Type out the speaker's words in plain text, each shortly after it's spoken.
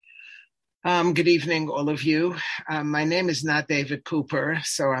Good evening, all of you. My name is not David Cooper,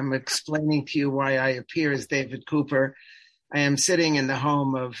 so I'm explaining to you why I appear as David Cooper. I am sitting in the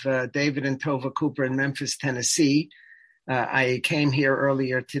home of David and Tova Cooper in Memphis, Tennessee. I came here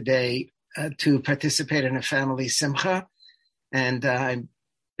earlier today to participate in a family simcha, and I've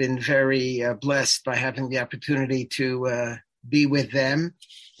been very blessed by having the opportunity to be with them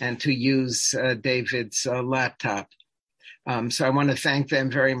and to use David's laptop. So I want to thank them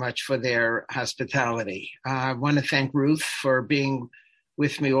very much for their hospitality. I want to thank Ruth for being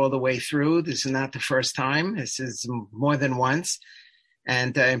with me all the way through. This is not the first time. This is more than once.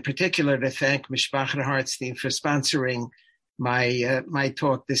 And in particular, to thank Mishpachat Hartstein for sponsoring my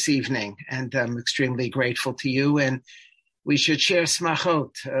talk this evening. And I'm extremely grateful to you. And we should share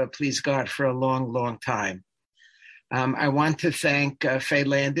smachot, please God, for a long, long time. I want to thank Faye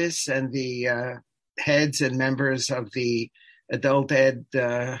Landis and the heads and members of the Adult Ed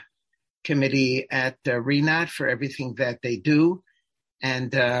Committee at RENAT for everything that they do,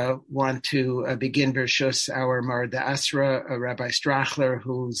 and want to begin Bershus, our Marda Asra, Rabbi Strachler,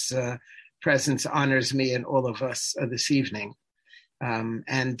 whose presence honors me and all of us this evening.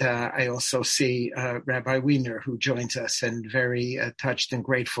 And I also see Rabbi Wiener, who joins us, and very touched and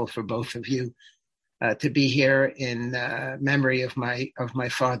grateful for both of you to be here in memory of my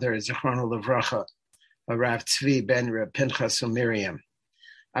father, Zichrono Livracha, Rav Tzvi ben Reb Pinchas Miriam.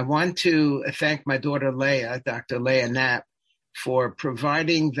 I want to thank my daughter Leah, Dr. Leah Knapp, for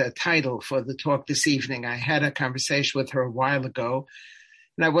providing the title for the talk this evening. I had a conversation with her a while ago,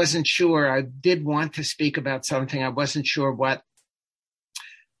 and I wasn't sure. I did want to speak about something. I wasn't sure what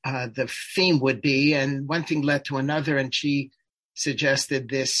the theme would be, and one thing led to another, and she suggested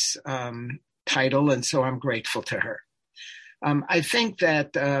this title, and so I'm grateful to her. I think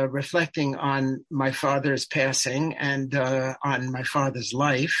that reflecting on my father's passing and on my father's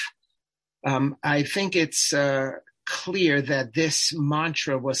life, I think it's clear that this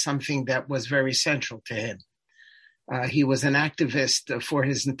mantra was something that was very central to him. He was an activist for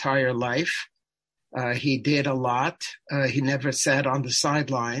his entire life. He did a lot. He never sat on the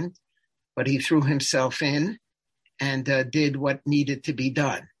sideline, but he threw himself in and did what needed to be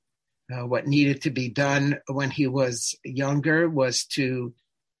done. What needed to be done when he was younger was to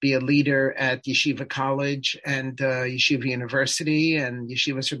be a leader at Yeshiva College and Yeshiva University and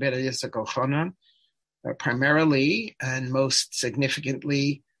Yeshiva Rebbeinu Yitzchak Elchanan, primarily and most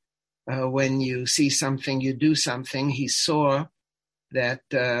significantly. When you see something, you do something. He saw that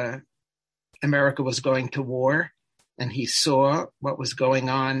America was going to war, and he saw what was going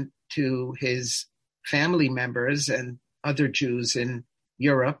on to his family members and other Jews in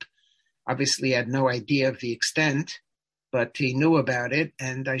Europe. Obviously had no idea of the extent, but he knew about it.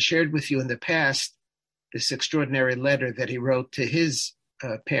 And I shared with you in the past this extraordinary letter that he wrote to his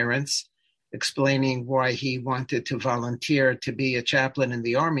parents, explaining why he wanted to volunteer to be a chaplain in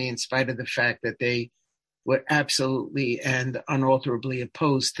the army, in spite of the fact that they were absolutely and unalterably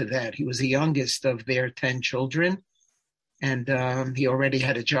opposed to that. He was the youngest of their 10 children, and he already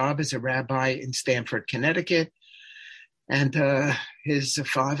had a job as a rabbi in Stamford, Connecticut. And his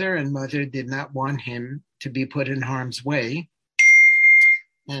father and mother did not want him to be put in harm's way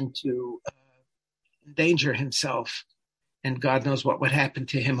and to endanger himself. And God knows what would happen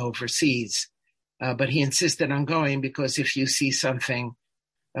to him overseas. But he insisted on going because if you see something,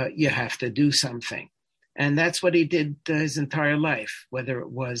 you have to do something. And that's what he did his entire life, whether it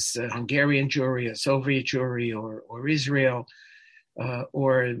was Hungarian Jewry or Soviet Jewry or Israel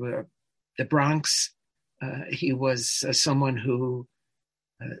or the Bronx. He was someone who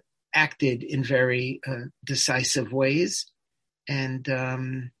acted in very decisive ways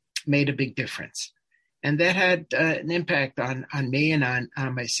and made a big difference. And that had an impact on me and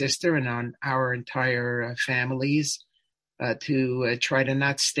on my sister and on our entire families to try to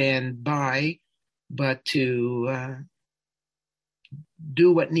not stand by, but to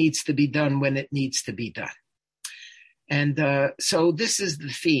do what needs to be done when it needs to be done. And so this is the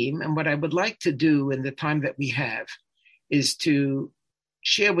theme. And what I would like to do in the time that we have is to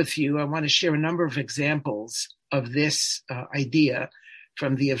share with you, I want to share a number of examples of this idea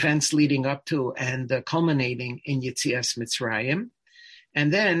from the events leading up to and culminating in Yetzias Mitzrayim,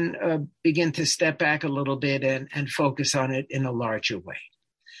 and then begin to step back a little bit and focus on it in a larger way.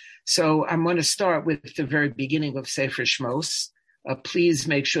 So I'm going to start with the very beginning of Sefer Shmos. Please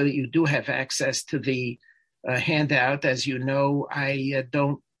make sure that you do have access to the handout. As you know, I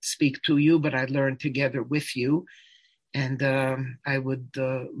don't speak to you, but I learn together with you. And I would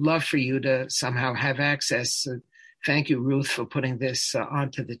love for you to somehow have access. Thank you, Ruth, for putting this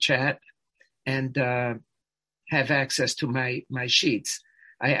onto the chat and have access to my sheets.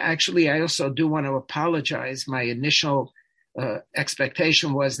 I also do want to apologize. My initial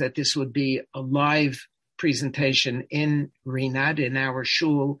expectation was that this would be a live presentation in Rinat, in our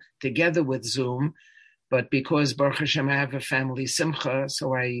shul, together with Zoom. But because Baruch Hashem, I have a family simcha,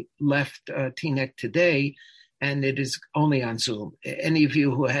 so I left Teaneck today, and it is only on Zoom. Any of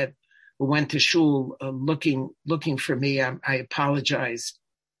you who went to shul looking for me, I apologize,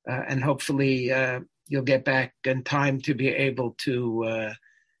 and hopefully you'll get back in time to be able to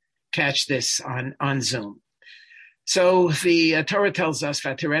catch this on Zoom. So the Torah tells us,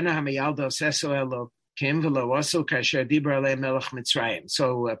 "Vaterena hamiyaldos eso Elokim v'lo asu kasher dibra alei melech Mitzrayim."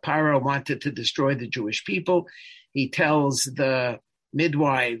 So Paro wanted to destroy the Jewish people. He tells the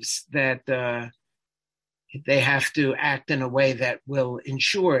midwives that they have to act in a way that will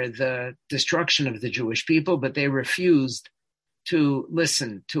ensure the destruction of the Jewish people, but they refused to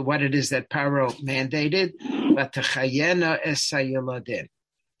listen to what it is that Paro mandated. Vatachayena es hayoladim.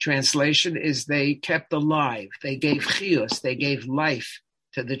 Translation is they kept alive. They gave chiyus, they gave life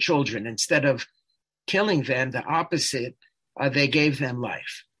to the children. Instead of killing them, the opposite, they gave them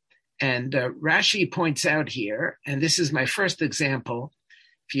life. And Rashi points out here, and this is my first example,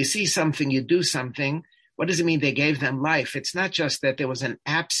 if you see something, you do something, what does it mean they gave them life? It's not just that there was an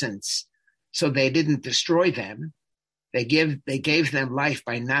absence, so they didn't destroy them. They gave them life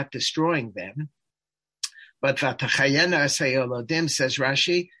by not destroying them. But Vatachayena Asayolodim, says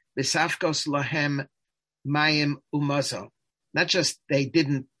Rashi, Bisafkos Lahem Mayim Umazo. Not just they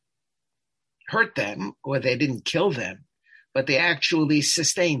didn't hurt them or they didn't kill them, but they actually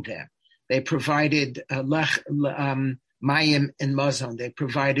sustained them. They provided Mayim and Mazon. They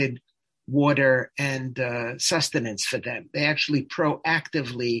provided water and sustenance for them. They actually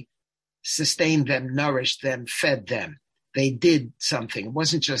proactively sustained them, nourished them, fed them. They did something. It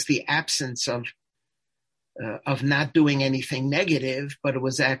wasn't just the absence of not doing anything negative, but it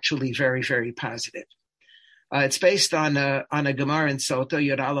was actually very, very positive. It's based on a Gemara in Soto,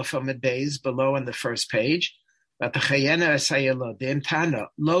 Yod Aleph Amud Beis, below on the first page. Vatachayena Asayolodim Tana,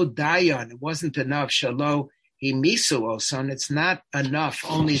 Lo Dayan, it wasn't enough, Shalo Himisu Oson, it's not enough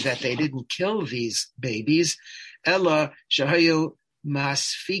only that they didn't kill these babies, Ella Shahayu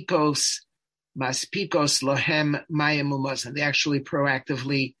Maspikos Lohem Mayim Umazan. They actually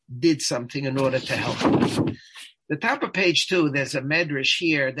proactively did something in order to help them. The top of page 2, there's a medrash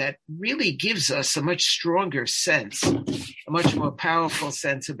here that really gives us a much stronger sense, a much more powerful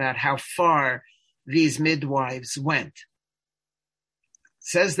sense about how far these midwives went.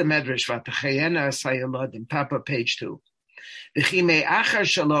 Says the medrash, Vatachayena Asayolodim, top of page 2. V'chimei achar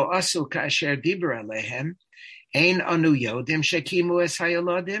shalo asu ka'asher dibra alehem, ein anu yodim shekimu es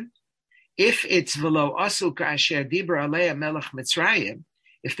hayolodim. If it's v'lo asu ka'asher dibra alehem melech Mitzrayim,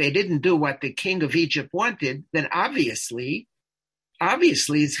 if they didn't do what the king of Egypt wanted, then obviously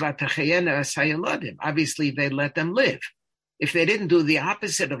it's vatachayena as hayolodim. Obviously they let them live. If they didn't do the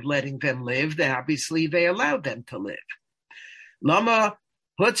opposite of letting them live, then obviously they allowed them to live. Lama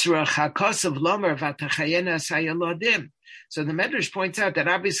hutzra chakosav lomer vatachayena as hayolodim. So the Medrash points out that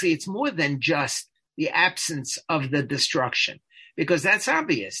obviously it's more than just the absence of the destruction, because that's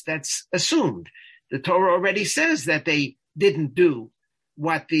obvious, that's assumed. The Torah already says that they didn't do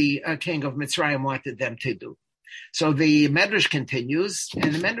what the king of Mitzrayim wanted them to do. So the Medrash continues,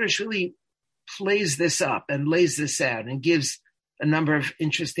 and the Medrash really plays this up and lays this out and gives a number of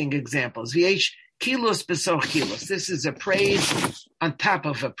interesting examples. V'yesh kilos besoch kilos. This is a praise on top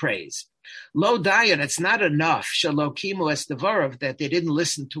of a praise. Lo dayan, it's not enough, shalo kimu es devorav, that they didn't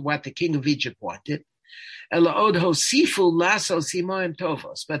listen to what the king of Egypt wanted. Ela od hosifu lasos himoim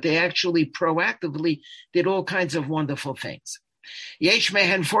tovos, but they actually proactively did all kinds of wonderful things. Yesh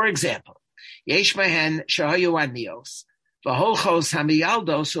mehen, for example, yesh mehen shahayu anios, v'holchos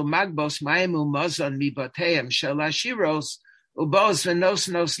hamiyaldos umagbos mayim umazon miboteim shelashiros ubos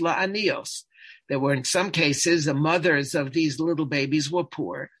v'nosnos la'anios. There were, in some cases, the mothers of these little babies were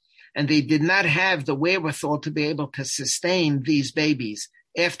poor, and they did not have the wherewithal to be able to sustain these babies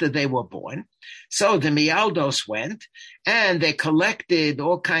after they were born. So the Mialdos went, and they collected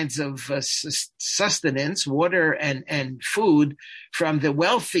all kinds of sustenance, water and food from the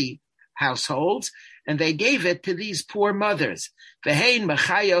wealthy households, and they gave it to these poor mothers. V'hein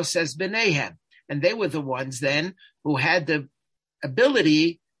machayos es b'neihem. And they were the ones then who had the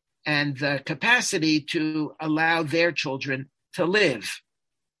ability and the capacity to allow their children to live.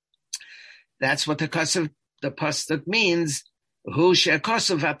 That's what the pasuk means.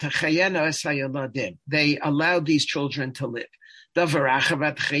 They allowed these children to live.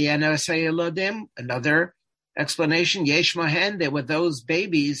 Another explanation, yesh mohen, there were those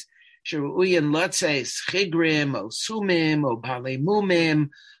babies Sheru'uyin Lotzeis Chigrim, O Sumim, O Bale Mumim,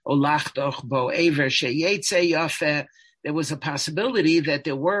 O Lachtoch Bo Ever Sheyetze Yafeh. There was a possibility that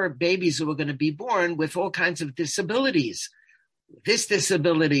there were babies who were going to be born with all kinds of disabilities, this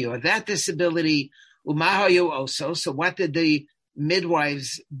disability or that disability. Umahayu also. So what did the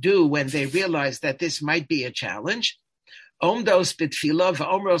midwives do when they realized that this might be a challenge? Omdos bitfila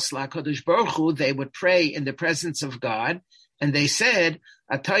v'omros lakadosh baruch hu. They would pray in the presence of God, and they said,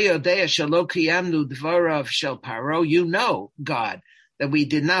 "Atayodea shelo kiyamnu dvarav shel Paro." You know, God, that we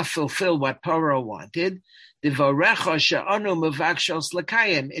did not fulfill what Paro wanted. Divarecha she'anu mevakshos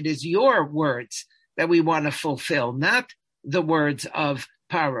l'kayim. It is your words that we want to fulfill, not the words of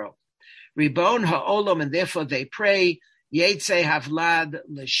Paro. Ribon ha'olam, and therefore they pray, Yetze havlad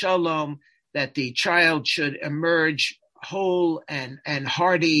l'shalom, that the child should emerge whole and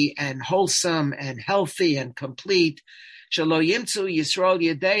hearty and wholesome and healthy and complete. Shelo yimtzu Yisrael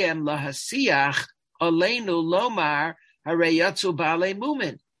yedeim lahasiach aleinu lomar hareyatzu ba'alei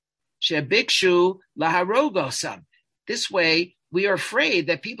mumin shebikshu laharogosam. This way, we are afraid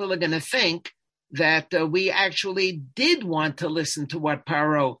that people are going to think that we actually did want to listen to what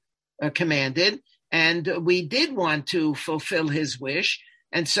Paro commanded, and we did want to fulfill his wish,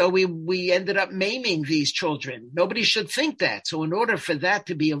 and so we ended up maiming these children. Nobody should think that. So in order for that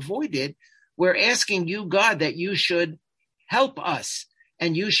to be avoided, we're asking you, God, that you should help us,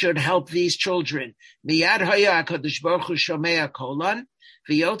 and you should help these children. Miyad haya HaKadosh Baruch Hu shomea kolan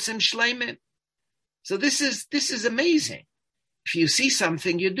v'yotzim shleimim. So this is amazing. If you see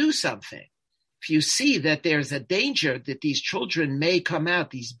something, you do something. If you see that there's a danger that these children may come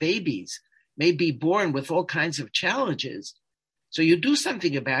out, these babies may be born with all kinds of challenges, so you do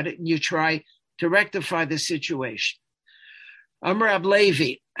something about it and you try to rectify the situation. Amar Rab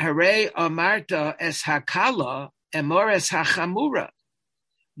Levi, Hare Amarta es hakala emor es hachamura.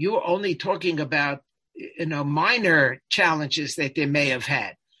 You're only talking about, minor challenges that they may have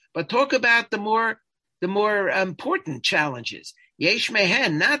had, but talk about the more important challenges. Yesh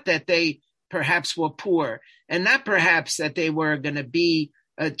mehen, not that they perhaps were poor, and not perhaps that they were going to be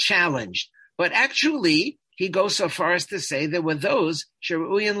challenged, but actually he goes so far as to say there were those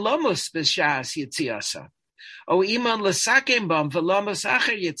sheru'uyin lomos b'shas yitziasa, o iman l'sakem bam v'lomos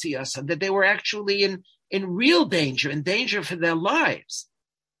acher yitziasa, that they were actually in real danger, in danger for their lives.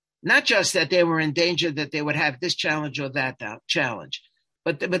 Not just that they were in danger that they would have this challenge or that challenge,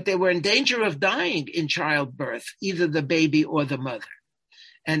 but they were in danger of dying in childbirth, either the baby or the mother.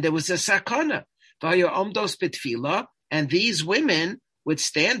 And there was a sakana. And these women would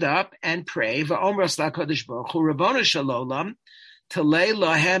stand up and pray,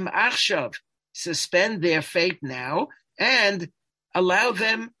 suspend their fate now and allow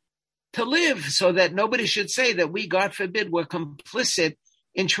them to live, so that nobody should say that we, God forbid, were complicit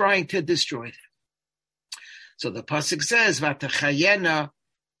in trying to destroy them. So the pasuk says, "Vatachayena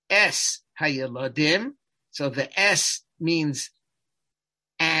es hayeladim." So the es means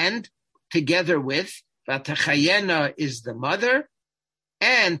and, together with. Vatachayena is the mother,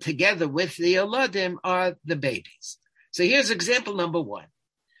 and together with the Eladim are the babies. So here's example number one.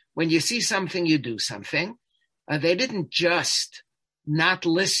 When you see something, you do something. They didn't just not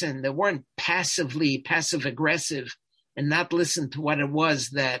listen. They weren't passive-aggressive and not listen to what it was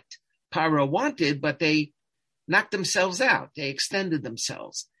that Paro wanted, but they knocked themselves out. They extended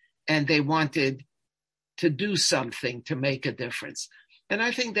themselves, and they wanted to do something to make a difference. And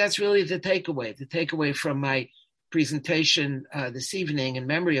I think that's really the takeaway from my presentation this evening in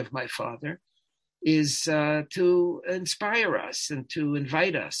memory of my father, is to inspire us and to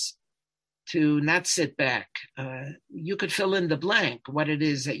invite us to not sit back. You could fill in the blank, what it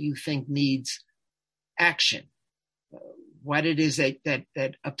is that you think needs action, what it is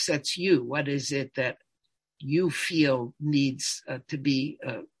that upsets you, what is it that you feel needs to be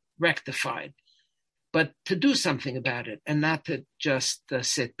rectified, but to do something about it and not to just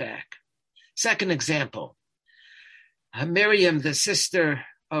sit back. Second example, Miriam, the sister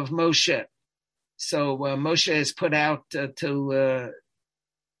of Moshe. So Moshe is put out to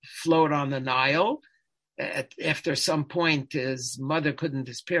float on the Nile. After some point, his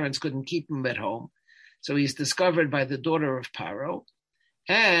parents couldn't keep him at home. So he's discovered by the daughter of Paro.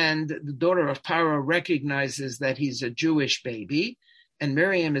 And the daughter of Paro recognizes that he's a Jewish baby, and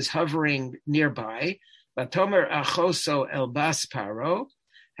Miriam is hovering nearby. Vatomer achoso el bas Paro,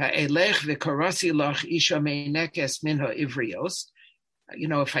 ha'elech v'korasi lach isha meinekes min ha'ivrios.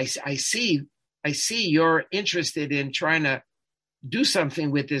 If I see you're interested in trying to do something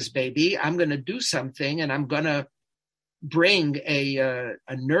with this baby, I'm going to do something, and I'm going to bring a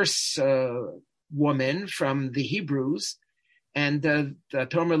nurse woman from the Hebrews, And the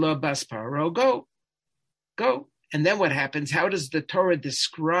Torah lo bas paro, go. And then what happens? How does the Torah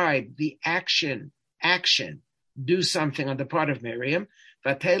describe the action, do something on the part of Miriam?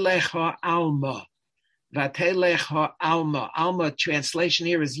 Vatelech alma. Vatelech alma. Alma, translation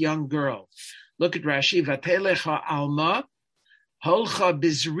here is young girl. Look at Rashi. Vatelech alma. Holcha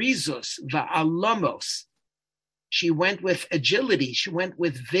bizrizus va'alamos. She went with agility. She went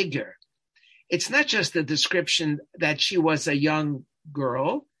with vigor. It's not just a description that she was a young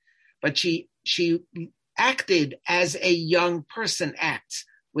girl, but she acted as a young person acts,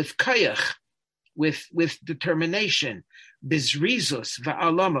 with koyach, with determination. Bizrizus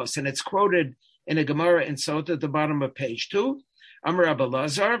va'alamos. And it's quoted in a Gemara in Sota at the bottom of page 2. Amar Rabbi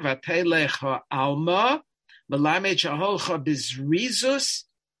Lazar, vatelech ha'alma, melamed shaholcha bizrizus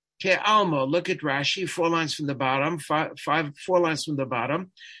ke'alma. Look at Rashi, 4 lines from the bottom, 4 lines from the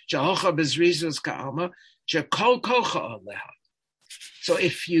bottom. Shaholcha bizrizus ke'alma, shekol kocha aleha. So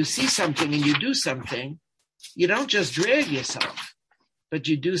if you see something and you do something, you don't just drag yourself, but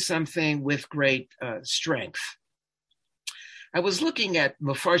you do something with great strength. I was looking at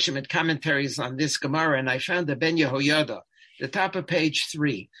Mefarshim and commentaries on this Gemara, and I found the Ben Yehoyada, the top of page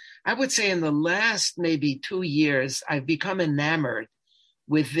 3. I would say in the last maybe 2 years, I've become enamored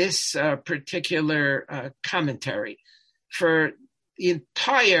with this particular commentary. For the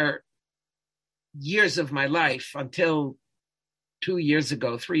entire years of my life, until 3 years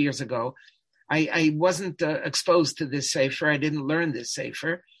ago, I wasn't exposed to this sefer. I didn't learn this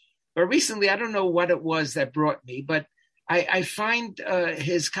sefer. But recently, I don't know what it was that brought me, but I find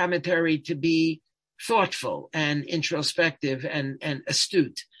his commentary to be thoughtful and introspective and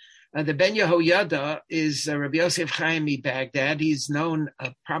astute. The Ben Yehoyada is Rabbi Yosef Chaim Baghdad. He's known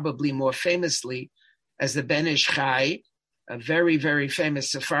probably more famously as the Ben Ish Chai, a very, very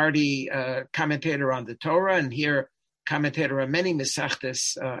famous Sephardi commentator on the Torah, and here commentator on many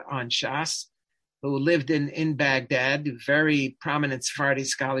Mesachtes on Shas, who lived in Baghdad, very prominent Sephardi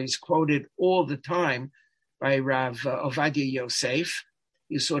scholar. He's quoted all the time by Rav Ovadia Yosef.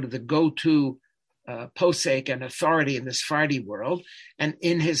 He's sort of the go-to posek and authority in the Sephardi world. And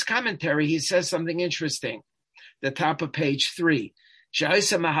in his commentary, he says something interesting. The top of page 3.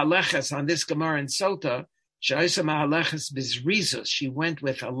 Sha'isa mahaleches on this Gemara in Sota, Sha'isa mahaleches bizrizus. She went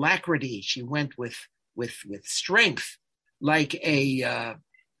with alacrity. She went with strength, like a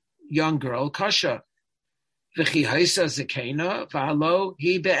young girl. Kasha. V'chi haisa zekena v'alo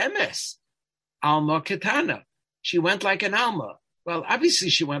hi be'emes. Alma Ketana. She went like an Alma. Well,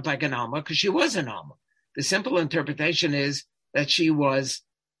 obviously she went like an Alma because she was an Alma. The simple interpretation is that she was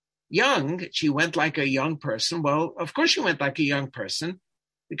young. She went like a young person. Well, of course she went like a young person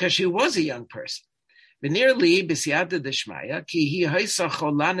because she was a young person. The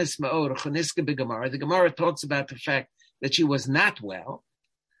Gemara talks about the fact that she was not well.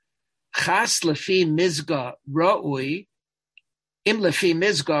 Chas lefi mizga ra'ui. Im lefi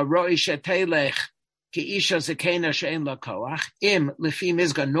mizga roi shetelech ki isha zekena she'en la koach. Im lefi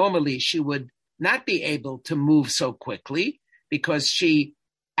mizga, normally she would not be able to move so quickly because she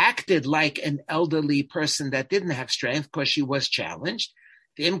acted like an elderly person that didn't have strength because she was challenged.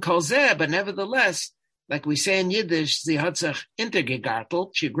 Im kol zeh, but nevertheless, like we say in Yiddish, sie hat sich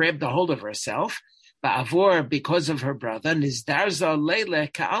intergegartelt, she grabbed a hold of herself, ba'avor, because of her brother, nizdarza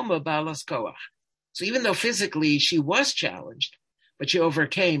leile ka'alma ba'alas koach. So even though physically she was challenged, but she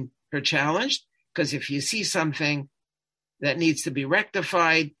overcame her challenge, because if you see something that needs to be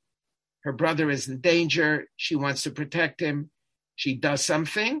rectified, her brother is in danger, she wants to protect him, she does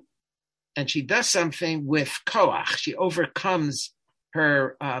something, and she does something with koach. She overcomes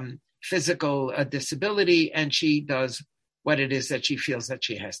her physical disability, and she does what it is that she feels that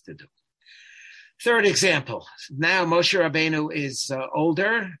she has to do. Third example. Now Moshe Rabbeinu is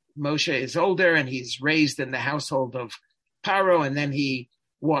older. Moshe is older, and he's raised in the household of Paro, and then he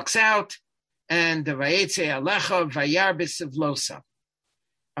walks out, and the Vayetze Alecha Vayar B'Sivlosa.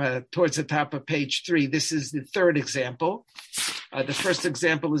 Towards the top of page 3. This is the third example. The first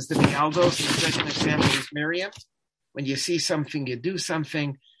example is the Mialdos. The second example is Miriam. When you see something, you do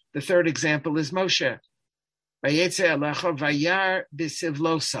something. The third example is Moshe. Vayetze Alecha Vayar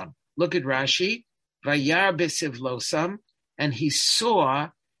B'Sivlosam. Look at Rashi. Vayar B'Sivlosam. And he saw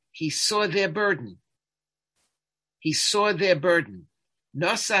their burden. He saw their burden.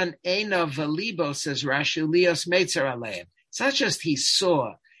 Nosan Eina Valibo, says Rashi, Lios Meitzer Aleim. It's not just he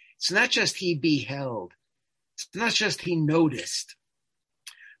saw. It's not just he beheld. It's not just he noticed.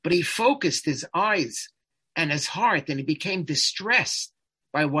 But he focused his eyes and his heart, and he became distressed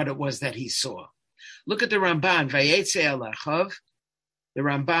by what it was that he saw. Look at the Ramban, Vayetze Alechav. The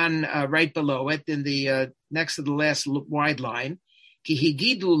Ramban right below it in the next to the last wide line. Ki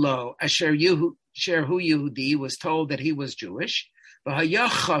higidu lo asher hu Yehudi was told that he was Jewish.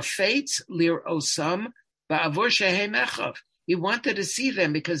 He wanted to see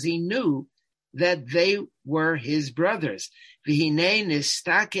them because he knew that they were his brothers. And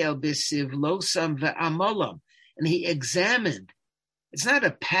he examined. It's not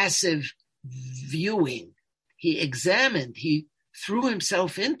a passive viewing. He examined. He threw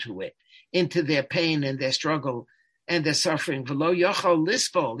himself into it, into their pain and their struggle and their suffering.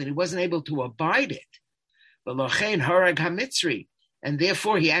 And he wasn't able to abide it. And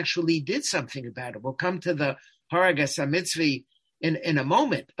therefore he actually did something about it. We'll come to the Harag HaMitzri in a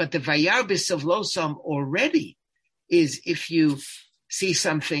moment. But the Vayar B'Sivlosam already is, if you see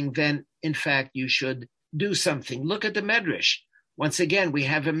something, then in fact you should do something. Look at the Medrash. Once again, we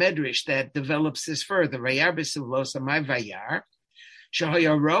have a Medrash that develops this further. Vayar B'Sivlosam, my Vayar.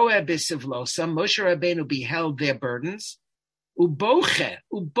 Shahaya Roeh B'Sivlosam, Moshe Rabbeinu beheld their burdens. Uboche.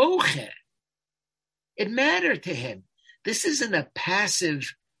 It mattered to him. This isn't a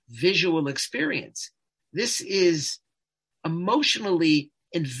passive visual experience. This is emotionally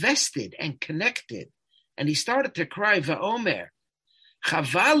invested and connected. And he started to cry, Va'omer,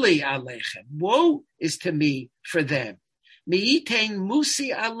 Chavali Aleichem, woe is to me for them. Mi'itein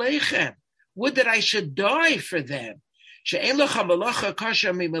Musi Aleichem, would that I should die for them. She'en lecha melacha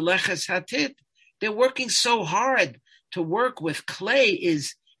kasha mi'meleches hatit. They're working so hard. To work with clay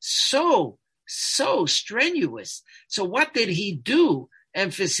is so strenuous. So what did he do?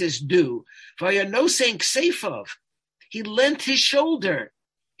 Emphasis do. Vayanoseng Ksefov. He lent his shoulder.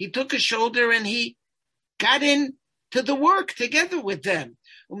 He took his shoulder and he got into the work together with them.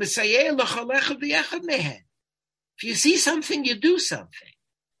 If you see something, you do something.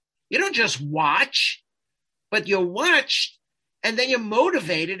 You don't just watch, but you're watched, and then you're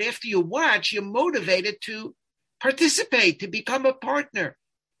motivated. After you watch, you're motivated to participate, to become a partner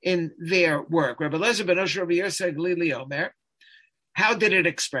in their work. Rabbi Lezer ben Osher Rabbi Yosef Glili Omer. How did it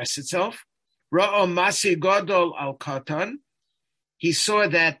express itself? Ra'o masi gadol al katan. He saw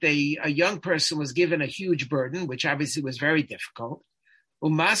that a young person was given a huge burden, which obviously was very difficult.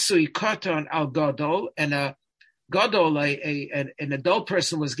 Umasui katan al gadol, and a gadol, an adult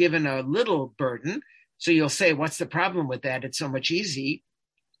person, was given a little burden. So you'll say, what's the problem with that? It's so much easier.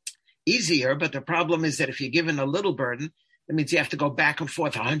 But the problem is that if you're given a little burden, that means you have to go back and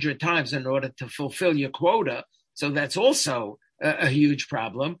forth 100 times in order to fulfill your quota. So that's also a huge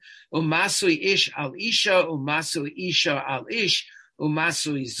problem. Umasui ish al isha, umasui isha al ish,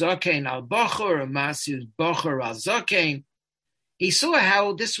 umasui zokein al bocher, umasui bocher al zokein. He saw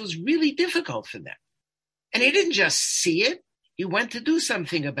how this was really difficult for them. And he didn't just see it. He went to do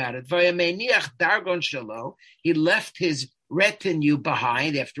something about it. Vayameniach dargon shelo. He left his retinue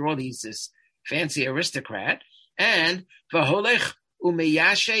behind. After all, he's this fancy aristocrat. And v'holech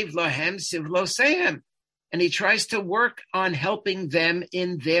umeyashev lohem sivlosehem. And he tries to work on helping them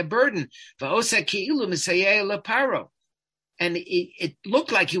in their burden. V'osa ki'ilu misayeh leparo. And it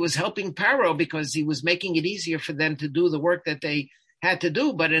looked like he was helping Paro because he was making it easier for them to do the work that they had to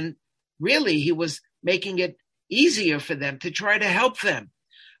do. But really, he was making it easier for them to try to help them.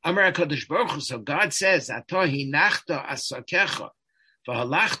 Amar HaKadosh Baruch Hu, so God says, Ato hinachta asakecha,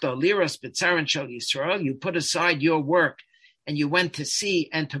 v'halachta liras b'tzaran shel Yisrael, you put aside your work and you went to see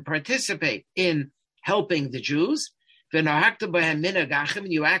and to participate in helping the Jews. V'nahakta b'hem minhag achim,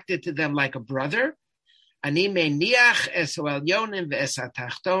 and you acted to them like a brother. Ani meniach es ha'elyonim v'es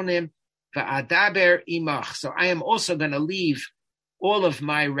ha'tachtonim v'adaber imach. So I am also going to leave all of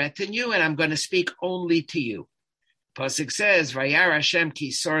my retinue, and I'm going to speak only to you. Pasuk says, Vayar Hashem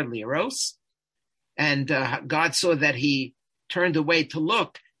kisor liros, and God saw that he turned away to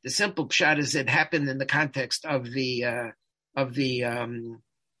look. The simple pshat is it happened in the context of the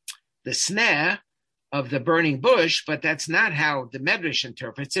snare of the burning bush, but that's not how the Medrash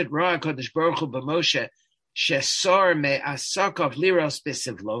interprets it. Ra Kodesh Baruch Hu b'Moshe shesor me'asakov liros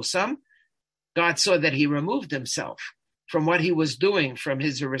b'sivlosam. God saw that he removed himself from what he was doing, from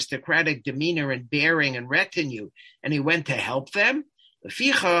his aristocratic demeanor and bearing and retinue, and he went to help them.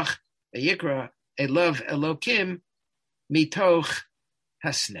 V'fichach v'yikra elov Elokim mitoch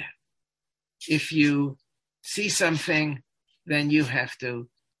hasneh. If you see something, then you have to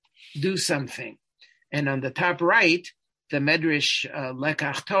do something. And on the top right, the Medrash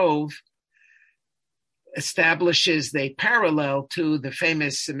Lekach Tov establishes the parallel to the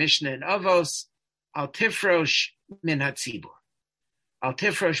famous Mishnah in Avos, Al Tifrosh Min HaTzibur. Al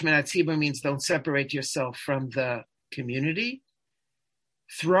Tifrosh Min HaTzibur means don't separate yourself from the community.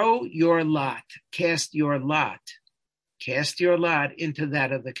 Throw your lot, cast your lot into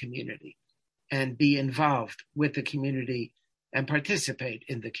that of the community. and be involved with the community and participate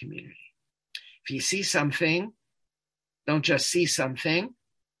in the community. If you see something, don't just see something,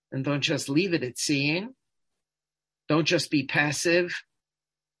 and don't just leave it at seeing. Don't just be passive,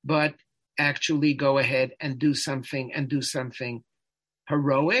 but actually go ahead and do something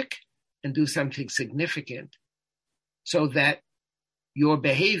heroic and do something significant so that your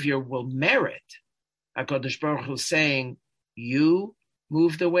behavior will merit HaKadosh Baruch Hu saying, you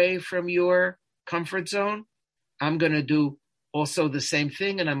moved away from your comfort zone. I'm going to do also the same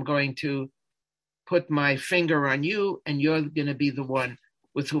thing, and I'm going to put my finger on you, and you're going to be the one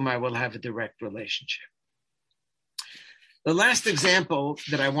with whom I will have a direct relationship. The last example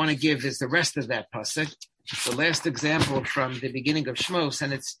that I want to give is the rest of that pasuk. It's the last example from the beginning of Shmos,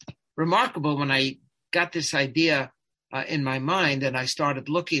 and it's remarkable when I got this idea in my mind and I started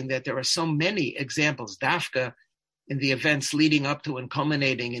looking that there are so many examples, dafka, in the events leading up to and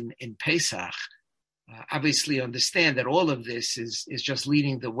culminating in Pesach. Obviously understand that all of this is just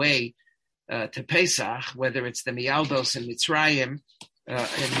leading the way to Pesach, whether it's the Mialdos and Mitzrayim,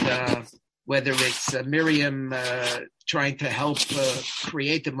 and whether it's Miriam trying to help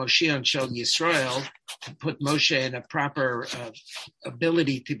create the Moshe and Shel Yisrael, to put Moshe in a proper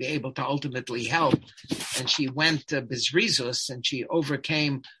ability to be able to ultimately help. And she went bizrizus, and she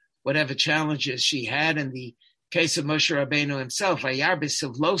overcame whatever challenges she had. In the case of Moshe Rabbeinu himself, Vayar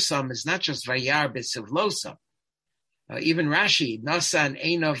b'sivlosam is not just Vayar b'sivlosam. Even Rashi, Nasan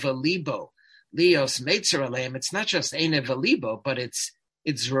Eina Valibo, Leos Meitzer Aleim, it's not just Eina Valibo, but it's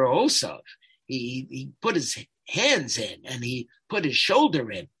Ro'osav. He put his hands in and he put his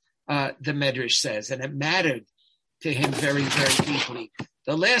shoulder in, the Medrash says, and it mattered to him very, very deeply.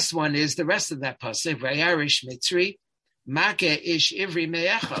 The last one is the rest of that pasuk, Vayarish Mitzri, Make Ish Ivri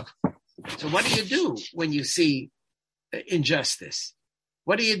Me'echav. So what do you do when you see injustice?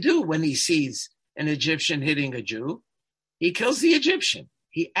 What do you do when he sees an Egyptian hitting a Jew? He kills the Egyptian.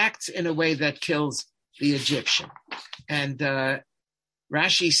 He acts in a way that kills the Egyptian. And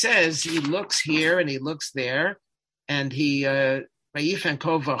Rashi says he looks here and he looks there, and he Vayifan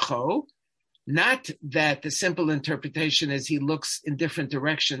Kovacho. Not that the simple interpretation is he looks in different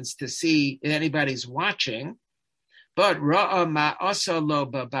directions to see if anybody's watching, but Ra'a Ma'asa Lo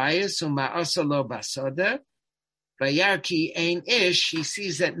Babayis U'Ma'asa Lo Basoda Vayarki Ein Ish. He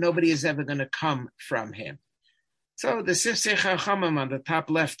sees that nobody is ever going to come from him. So the Sifsei Chachamim on the top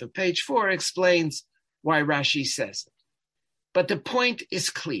left of page 4 explains why Rashi says it. But the point is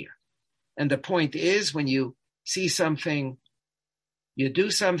clear. And the point is, when you see something, you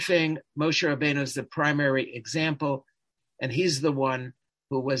do something. Moshe Rabbeinu is the primary example, and he's the one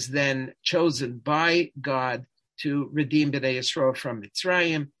who was then chosen by God to redeem Bnei Yisrael from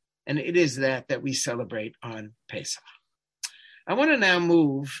Mitzrayim, and it is that we celebrate on Pesach. I want to now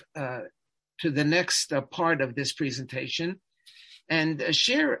move to the next part of this presentation and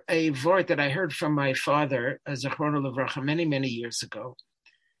share a vort that I heard from my father, Zachrono Livracha, many, many years ago,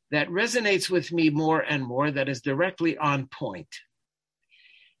 that resonates with me more and more, that is directly on point.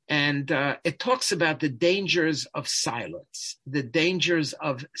 And it talks about the dangers of silence, the dangers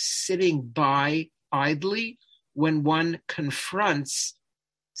of sitting by idly when one confronts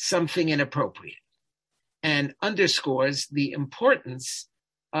something inappropriate, and underscores the importance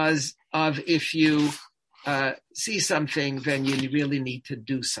of if you see something, then you really need to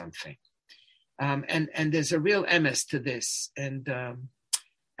do something. And there's a real emes to this, and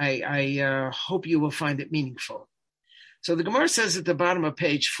I hope you will find it meaningful. So the Gemara says at the bottom of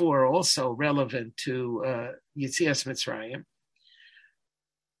page 4, also relevant to Yetzias Mitzrayim,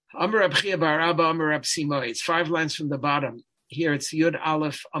 Amar Rab Chia bar Abba, Amar Rab Simoy. It's 5 lines from the bottom. Here it's Yud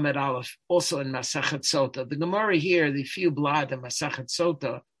Aleph, Amid Aleph, also in Masachet Sota. The Gemara here, the few blad in Masachet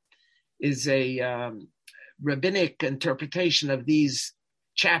Sota, is a rabbinic interpretation of these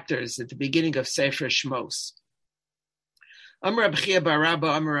chapters at the beginning of Sefer Shmos. Amar Rab Chia bar Abba,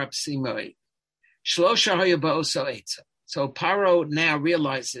 Amar Rab Simoy. Shlosha haya ba'oso etza. So Paro now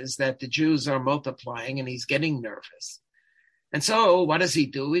realizes that the Jews are multiplying and he's getting nervous. And so what does he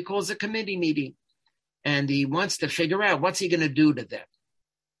do? He calls a committee meeting and he wants to figure out what's he going to do to them.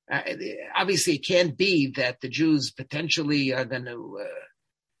 Obviously, it can't be that the Jews potentially are going to,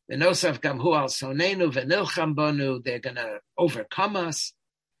 they're going to overcome us.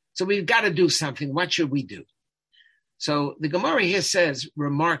 So we've got to do something. What should we do? So the Gemara here says,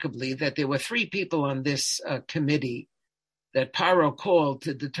 remarkably, that there were 3 people on this committee that Paro called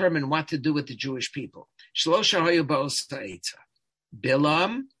to determine what to do with the Jewish people.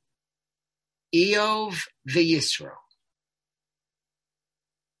 Bilam, Eov, V'Yisro.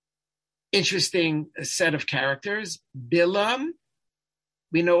 Interesting set of characters. Bilam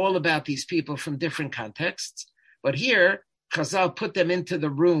We know all about these people from different contexts, but here Chazal put them into the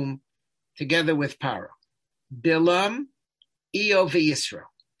room together with Paro. Bilam, Eov, and Yisro.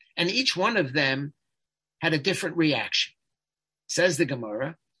 And each one of them had a different reaction. Says the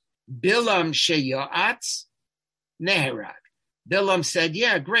Gemara, Bilam sheyoatz neherag. Bilam said,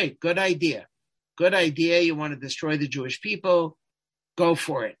 yeah, great, good idea. Good idea, you want to destroy the Jewish people, go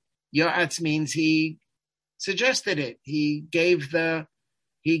for it. Yoatz means he suggested it. He gave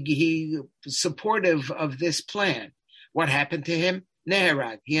he supportive of this plan. What happened to him?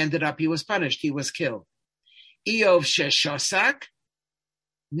 Neherag. He was punished. He was killed. Eov sheshosak,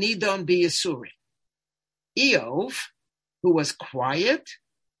 nidon biyasuri. Eov, who was quiet,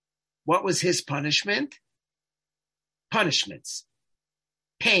 what was his punishment? Punishments.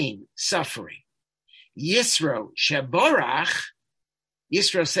 Pain, suffering. Yisro sheborach,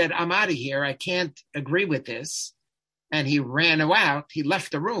 Yisro said, I'm out of here. I can't agree with this. And he ran out. He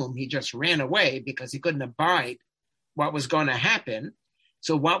left the room. He just ran away because he couldn't abide what was going to happen.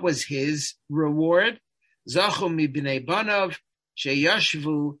 So what was his reward? Zachu mibnei banov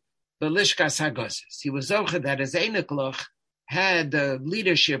sheyashvu belishkas hagozes. He was zocha that his Einekloch had a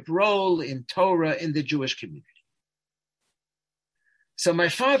leadership role in Torah in the Jewish community. So my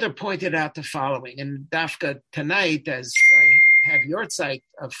father pointed out the following, and Dafka tonight, as I have Yortzeit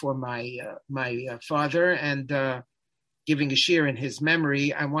for my father and giving a shir in his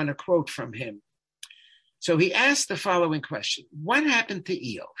memory, I want to quote from him. So he asked the following question: what happened to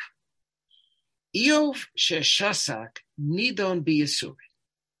Eov? Eov sheshasak nidon biyasuri.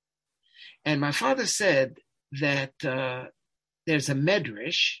 And my father said that there's a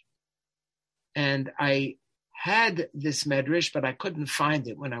medrash, and I had this medrash, but I couldn't find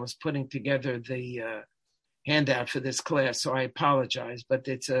it when I was putting together the handout for this class, so I apologize. But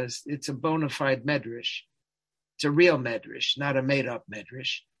it's a bona fide medrash. It's a real medrash, not a made-up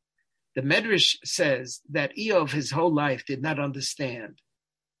medrash. The medrash says that Eov, his whole life, did not understand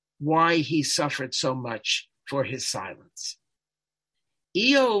why he suffered so much for his silence.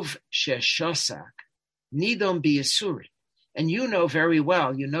 Eov sheshosak nidon biyasuri. And you know very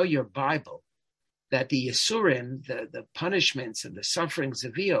well, you know your Bible, that the Yisurim, the punishments and the sufferings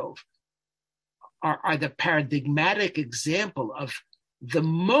of Eov, are the paradigmatic example of the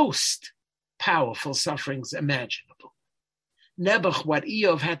most powerful sufferings imaginable. Nebuch, what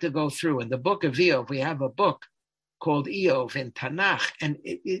Eov had to go through. In the book of Eov, we have a book called Eov in Tanakh, and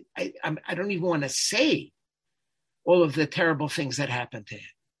I don't even want to say all of the terrible things that happened to him.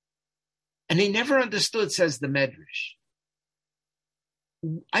 And he never understood, says the Medrash.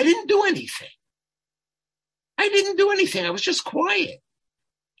 I didn't do anything. I was just quiet.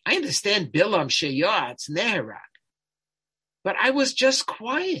 I understand Bilam Sheyatz Neherag, but I was just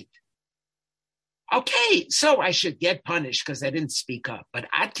quiet. Okay, so I should get punished because I didn't speak up, but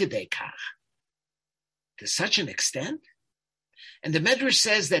ad kedei kach, to such an extent? And the Medrash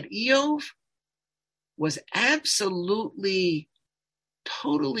says that Eov was absolutely,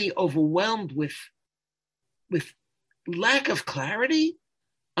 totally overwhelmed with lack of clarity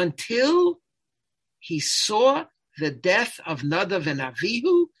until he saw the death of Nadav and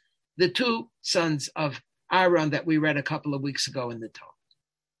Avihu, the two sons of Aaron that we read a couple of weeks ago in the Torah.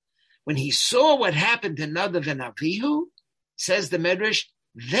 When he saw what happened to Nadav and Avihu, says the Medrash,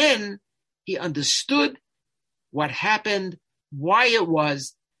 then he understood what happened, why it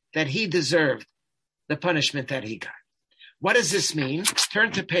was that he deserved the punishment that he got. What does this mean?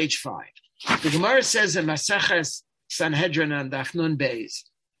 Turn to page 5. The Gemara says in Maseches Sanhedrin on Daf Nun Beis,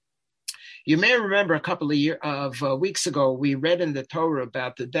 you may remember a couple of weeks ago, we read in the Torah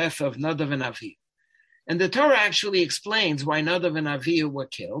about the death of Nadav and Avihu. And the Torah actually explains why Nadav and Avihu were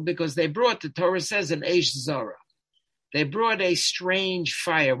killed, because they brought, the Torah says, an Eish Zora. They brought a strange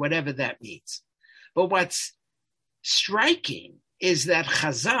fire, whatever that means. But what's striking is that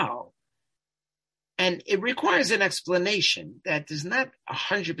Chazal, and it requires an explanation that is not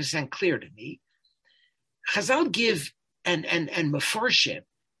 100% clear to me, Chazal give, and Meforshim,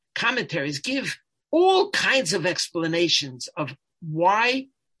 commentaries give all kinds of explanations of why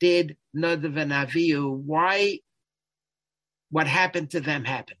did Nadav and Avihu, what happened to them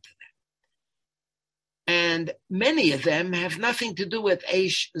happened to them. And many of them have nothing to do with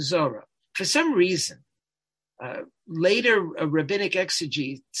Eish Zora. For some reason, later rabbinic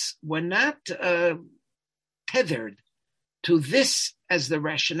exegetes were not tethered to this as the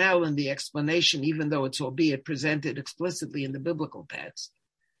rationale and the explanation, even though it's albeit presented explicitly in the biblical text.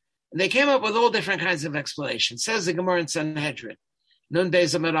 And they came up with all different kinds of explanations. Says the Gemara in Sanhedrin, Nun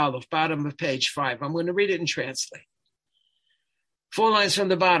Beis Amud Aleph, bottom of page 5. I'm going to read it and translate. 4 lines from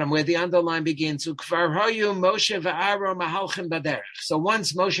the bottom, where the underline begins. So once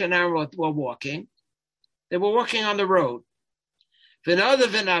Moshe and Aaron were walking, they were walking on the road. And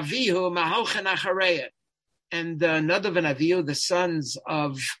Nadav and Avihu, the sons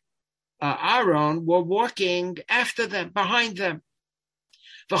of Aaron, were walking after them, behind them.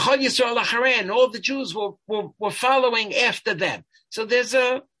 And all the Jews were following after them. So there's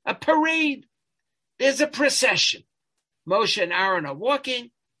a parade. There's a procession. Moshe and Aaron are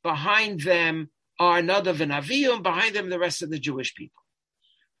walking. Behind them are Nadav and Avihu, and behind them the rest of the Jewish people.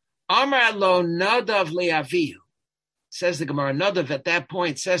 Amar lo Nadav le'Avihu. Says the Gemara, Nadav at that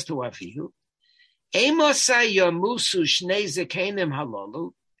point says to Avihu, Emosai yamusu shnei zekenim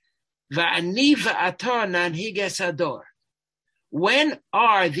halolu, va'ani va'atar nanhiges ador. When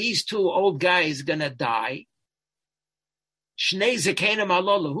are these 2 old guys going to die? Shnei zekenim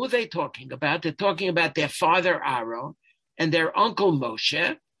halolu. Who are they talking about? They're talking about their father Aaron and their uncle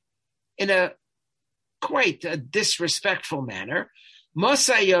Moshe in a quite a disrespectful manner.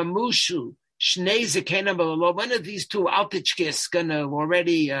 Mosai yamushu shnei zekenim halolu. When are these 2 altichkis going to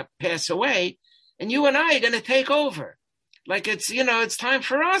already pass away? And you and I are going to take over. Like it's time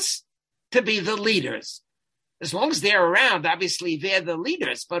for us to be the leaders. As long as they're around, obviously they're the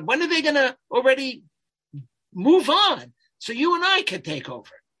leaders. But when are they going to already move on so you and I can take over?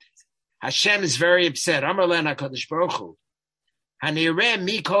 Hashem is very upset. Amar len HaKadosh Baruch Hu, Hanireh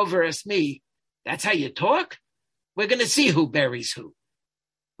mi koveres mi. That's how you talk? We're going to see who buries who.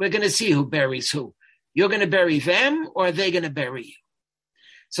 We're going to see who buries who. You're going to bury them, or are they going to bury you?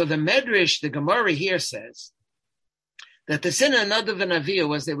 So the Medrash, the Gemara here says that the sin of Nadav and Avihu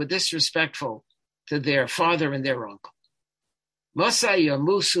was they were disrespectful to their father and their uncle. Mosai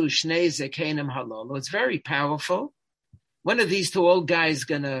yamusu shnei zekenim halolu. It's very powerful. One of these 2 old guys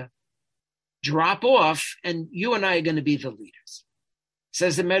going to drop off, and you and I are going to be the leaders.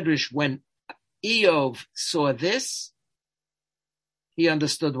 Says the Medrash, when Eov saw this, he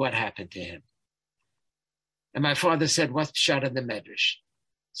understood what happened to him. And my father said, what's pshat in the Medrash?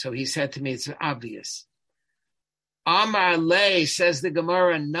 So he said to me, it's obvious. Amar le, says the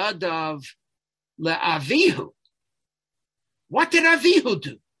Gemara, Nadav le'Avihu. What did Avihu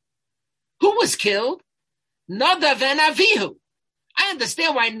do? Who was killed? Nadav and Avihu. I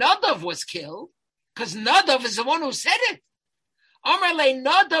understand why Nadav was killed, because Nadav is the one who said it. Amar le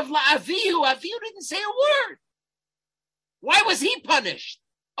Nadav le'Avihu. Avihu didn't say a word. Why was he punished?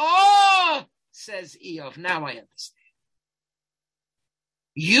 Oh, says Eov, now I understand.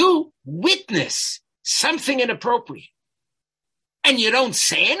 You witness something inappropriate and you don't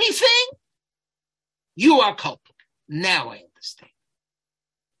say anything, you are culpable. Now I understand.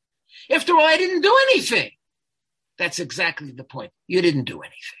 After all, I didn't do anything. That's exactly the point. You didn't do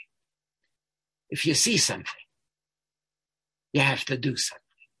anything. If you see something, you have to do something.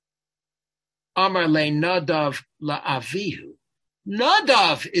 Amar le Nadav la'Avihu.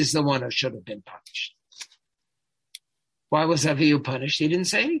 Nadav is the one who should have been punished. Why was Avihu punished? He didn't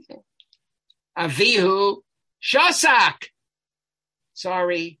say anything. Avihu shasak.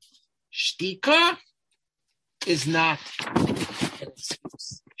 Sorry, shtika is not an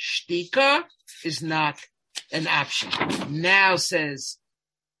excuse. Shtika is not an option. Now, says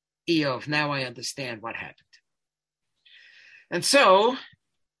Eov, now I understand what happened. And so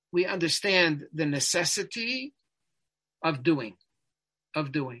we understand the necessity of doing.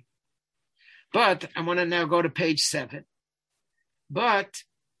 But I want to now go to page 7. But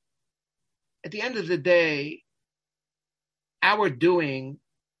at the end of the day, our doing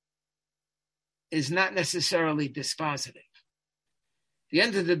is not necessarily dispositive. At the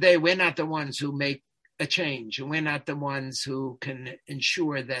end of the day, we're not the ones who make a change, and we're not the ones who can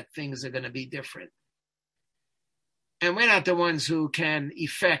ensure that things are going to be different. And we're not the ones who can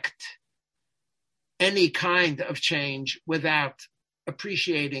effect any kind of change without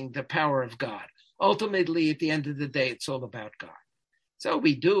appreciating the power of God. Ultimately, at the end of the day, it's all about God. So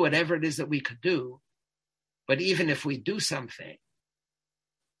we do whatever it is that we could do, but even if we do something,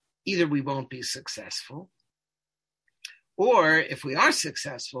 either we won't be successful, or if we are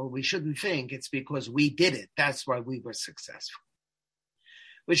successful, we shouldn't think it's because we did it. That's why we were successful.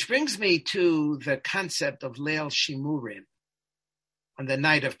 Which brings me to the concept of Leil Shimurim on the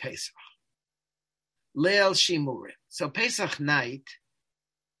night of Pesach. Leil Shimurim. So Pesach night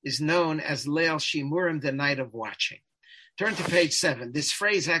is known as Leil Shimurim, the night of watching. Turn to page 7. This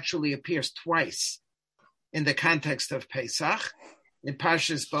phrase actually appears twice in the context of Pesach. In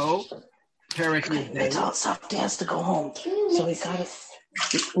Parshas Bo, Perek Yud. They told Softy has to go home. So we got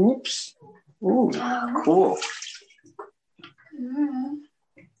to... Oops. Ooh, cool.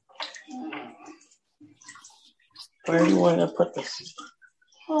 Where do you want to put this?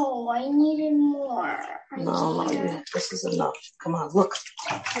 Oh, I needed more. No, this is enough. Come on, look.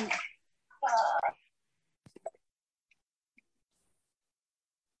 What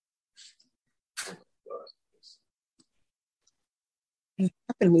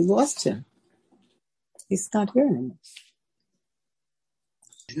happened? We lost him. He's not here anymore.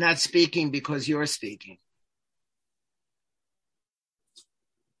 He's not speaking because you're speaking.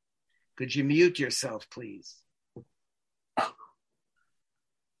 Could you mute yourself, please?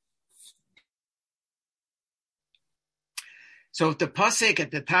 So the pasuk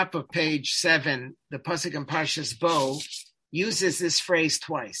at the top of page 7, the pasuk in Parshas Bo, uses this phrase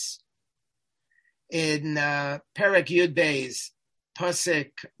twice. In Perek Yud Beis,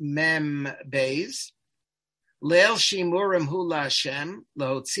 pasuk Mem Beis, Leil Shimurim Hu LaHashem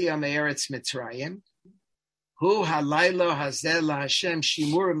Lahotzia Me'eretz Mitzrayim, Hu Halaylo Hazeh LaHashem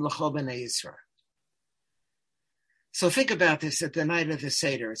Shimurim L'chol Bnei Yisrael. So think about this at the night of the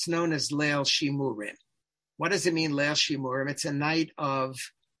Seder. It's known as Leil Shimurim. What does it mean, Leil Shimurim? It's a night of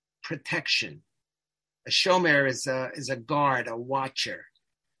protection. A shomer is a guard, a watcher.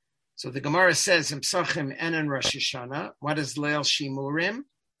 So the Gemara says in Pesachim and in Rosh Hashanah, what is Leil Shimurim?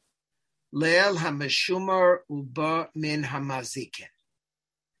 Leil HaMeshumar Uba Min HaMazikin.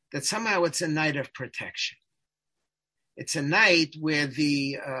 That somehow it's a night of protection. It's a night where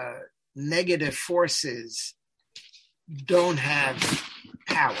the negative forces don't have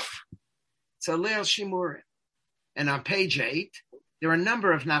power. It's a Leil Shimurim. And on page 8, there are a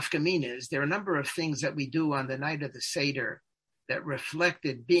number of nafkaminas. There are a number of things that we do on the night of the Seder that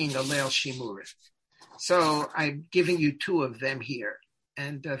reflected being a Leil Shimurim. So I'm giving you 2 of them here.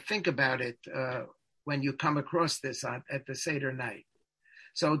 And think about it when you come across this at the Seder night.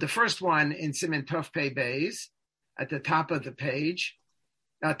 So the first one in Siman Tov Pei Beis, at the top of the page,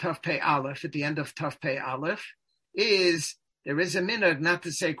 Tov Pei Aleph, at the end of Tov Pei Aleph, is there is a minhag not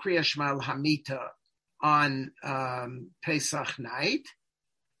to say Kriya Shema Hamita on Pesach night.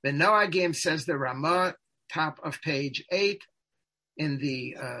 The Noagim, says the Ramah, top of page 8, in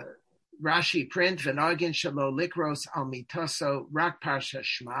the Rashi print, V'noagin shelo likros al mitaso rak parsha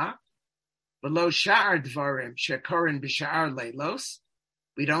shma, v'lo sha'ar dvarim shekorin b'sha'ar leilos.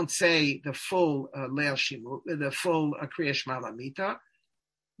 We don't say the full Leil Shimur, the full Kriya Shema Lamita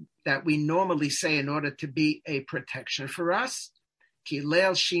that we normally say in order to be a protection for us. Ki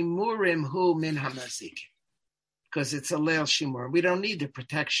Leil Shimurim hu min hamazik, because it's a Leil Shimur. We don't need the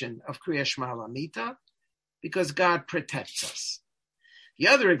protection of Kriya Shema Lamita because God protects us. The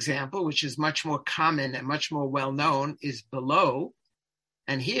other example, which is much more common and much more well known, is below.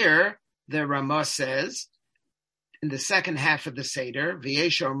 And here the Ramah says, in the second half of the Seder,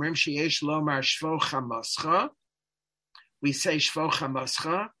 V'yesh omrim sheyesh lomar shvo chamascha, we say shvo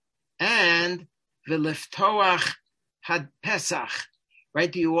chamascha, and v'liftoach had Pesach.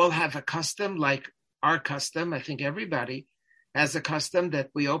 Right? Do you all have a custom, like our custom? I think everybody has a custom that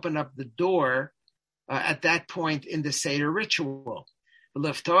we open up the door at that point in the Seder ritual.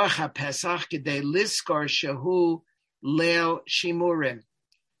 V'liftoach had Pesach k'dei liskar shehu leil shimurim.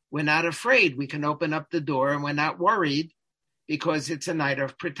 We're not afraid. We can open up the door and we're not worried because it's a night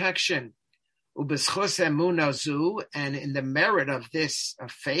of protection. Ubeschus emunazu, and in the merit of this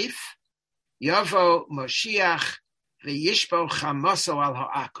faith, Yavo Moshiach v'yishbo chamaso al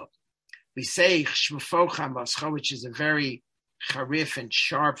ha'akel. We say shvufo chamascha, which is a very charif and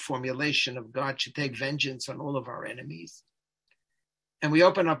sharp formulation of God should take vengeance on all of our enemies. And we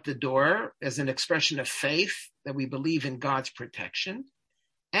open up the door as an expression of faith that we believe in God's protection.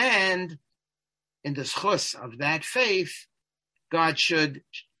 And in the schus of that faith, God should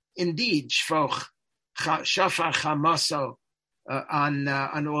indeed shafar chamaso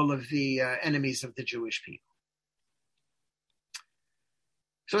on all of the enemies of the Jewish people.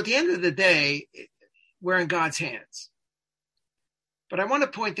 So at the end of the day, we're in God's hands. But I want to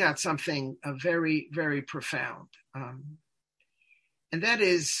point out something very, very profound. And that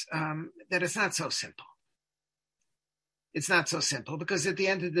is that it's not so simple. It's not so simple because at the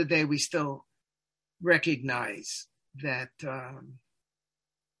end of the day, we still recognize that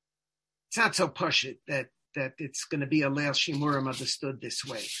it's not so pashut that it's going to be a Leil Shimurim understood this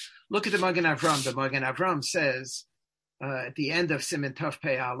way. Look at the Magen Avram. The Magen Avram says at the end of Siman Tov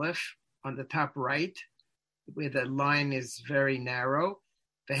Pei Aleph, on the top right, where the line is very narrow,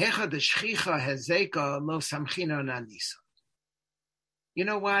 V'hecha d'shchicha hezeka lo samchino nanisa. You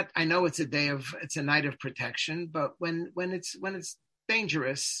know what? I know it's a night of protection, but when it's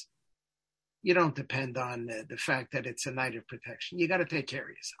dangerous, you don't depend on the fact that it's a night of protection. You got to take care of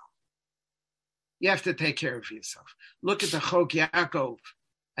yourself. You have to take care of yourself. Look at the Chok Yaakov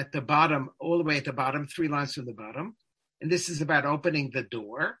at the bottom, all the way at the bottom, 3 lines from the bottom. And this is about opening the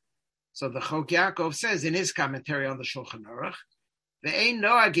door. So the Chok Yaakov says in his commentary on the Shulchan Aruch, Ve'ein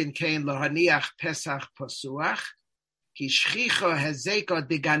noagin kein lohaniach Pesach posuach, ki shchicha hezeko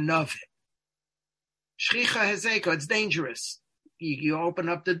diganovim. Shchicha hezeko, it's dangerous. You open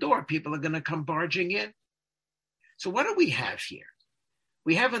up the door, people are going to come barging in. So what do we have here?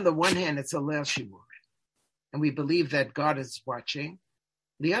 We have on the one hand, it's a Leil Shimurim, and we believe that God is watching.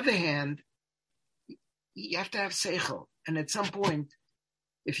 On the other hand, you have to have seichel. And at some point,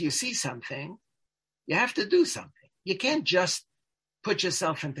 if you see something, you have to do something. You can't just put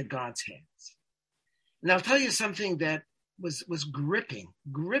yourself into God's hands. And I'll tell you something that was gripping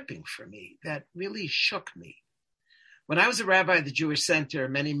for me, that really shook me. When I was a rabbi at the Jewish Center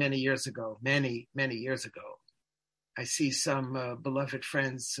many years ago, I see some beloved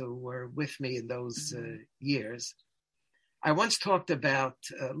friends who were with me in those years. I once talked about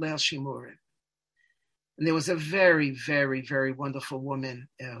Leil Shimurim. And there was a very, very, very wonderful woman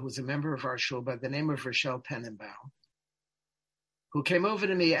who was a member of our shul by the name of Herschel, who came over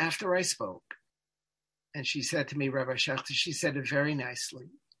to me after I spoke. And she said to me, Rabbi Schacter, she said it very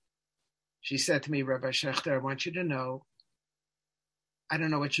nicely. She said to me, Rabbi Schacter, I want you to know, I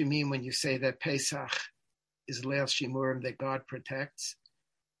don't know what you mean when you say that Pesach is Leil Shimurim, that God protects.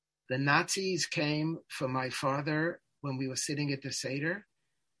 The Nazis came for my father when we were sitting at the Seder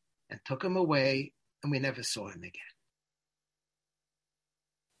and took him away, and we never saw him again.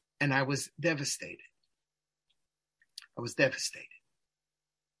 And I was devastated.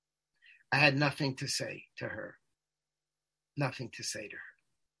 I had nothing to say to her.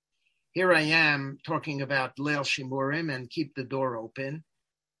 Here I am talking about Leil Shimurim and keep the door open.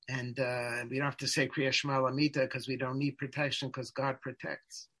 And we don't have to say Kriya Shema Lamita because we don't need protection because God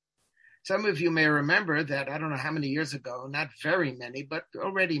protects. Some of you may remember that, I don't know how many years ago, not very many, but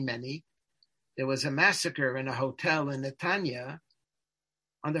already many, there was a massacre in a hotel in Netanya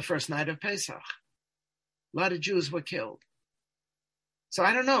on the first night of Pesach. A lot of Jews were killed. So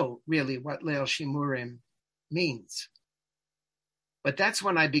I don't know really what Leil Shimurim means. But that's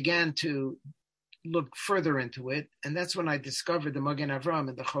when I began to look further into it, and that's when I discovered the Magen Avram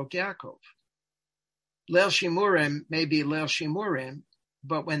and the Chok Yaakov. Leil Shimurim may be Leil Shimurim,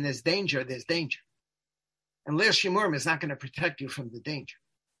 but when there's danger, there's danger. And Leil Shimurim is not going to protect you from the danger.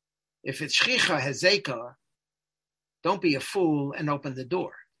 If it's Shchicha Hezeka, don't be a fool and open the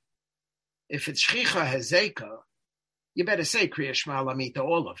door. If it's Shchicha Hezeka, you better say Kriya Shema Lamita,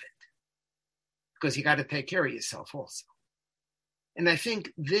 all of it, because you got to take care of yourself also. And I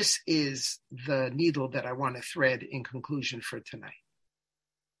think this is the needle that I want to thread in conclusion for tonight.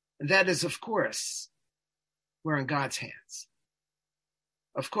 And that is, of course, we're in God's hands.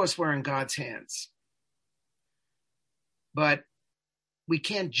 Of course, we're in God's hands. But we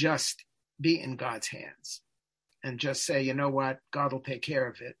can't just be in God's hands and just say, you know what, God will take care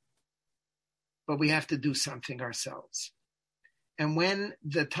of it. But we have to do something ourselves. And when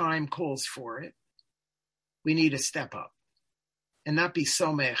the time calls for it, we need to step up and not be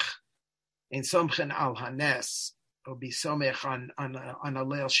somech in somchen al hanes or be somech on a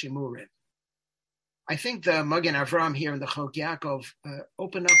Leil Shimurim. I think the Magen Avram here in the Chok Yaakov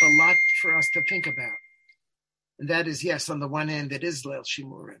open up a lot for us to think about. And that is, yes, on the one hand, it is Leil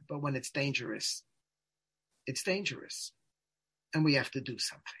Shimurim, but when it's dangerous, it's dangerous. And we have to do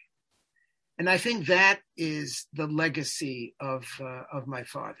something. And I think that is the legacy of my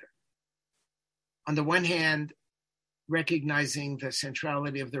father. On the one hand, recognizing the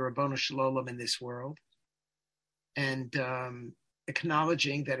centrality of the Ribbono Shel Olam in this world, and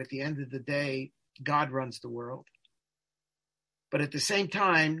acknowledging that at the end of the day, God runs the world. But at the same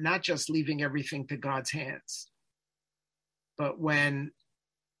time, not just leaving everything to God's hands. But when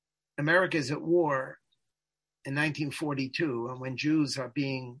America is at war in 1942, and when Jews are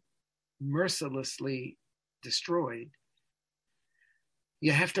being mercilessly destroyed,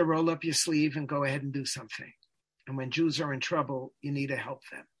 you have to roll up your sleeve and go ahead and do something. And when Jews are in trouble, you need to help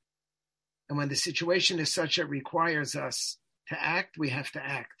them. And when the situation is such that it requires us to act, we have to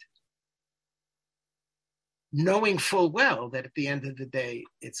act. Knowing full well that at the end of the day,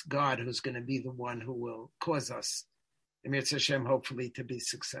 it's God who's going to be the one who will cause us, Emir Hashem, hopefully to be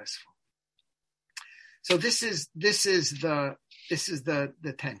successful. So this is the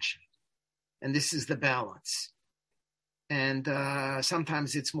tension, and this is the balance. And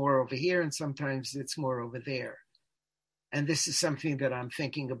sometimes it's more over here, and sometimes it's more over there. And this is something that I'm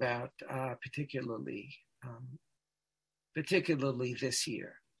thinking about particularly this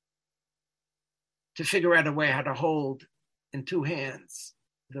year. To figure out a way how to hold in two hands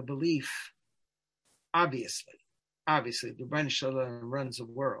the belief, obviously, obviously, the Rebbeinu Shalom runs the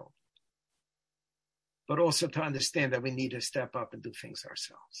world, but also to understand that we need to step up and do things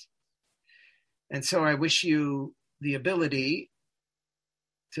ourselves. And so I wish you the ability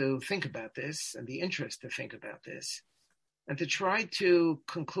to think about this and the interest to think about this and to try to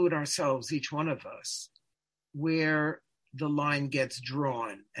conclude ourselves, each one of us, where the line gets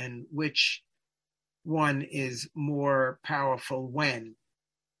drawn and which one is more powerful when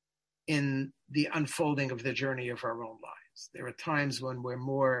in the unfolding of the journey of our own lives. There are times when we're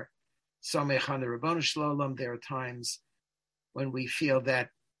more Samech on the Ribono Shel Olam. There are times when we feel that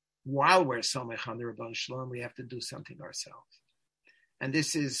while we're Samech on the Ribono Shel Olam, we have to do something ourselves. And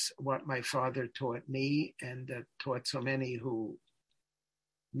this is what my father taught me and taught so many who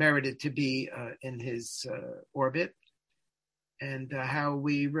merited to be in his orbit, and how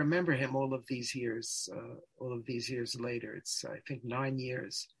we remember him all of these years later. It's, I think, 9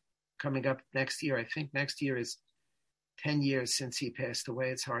 years coming up next year. I think next year is 10 years since he passed away.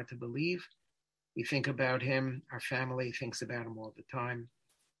 It's hard to believe. We think about him. Our family thinks about him all the time.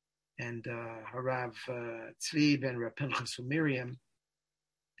 And Harav Tzvi ben Rav Pinchas Miriam,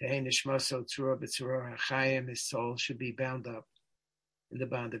 Tehei Nishmaso Tzura B'Tzura HaChayim, his soul should be bound up in the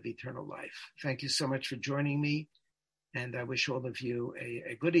bond of eternal life. Thank you so much for joining me. And I wish all of you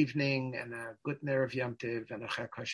a good evening and a good Erev Yom Tov and a Chag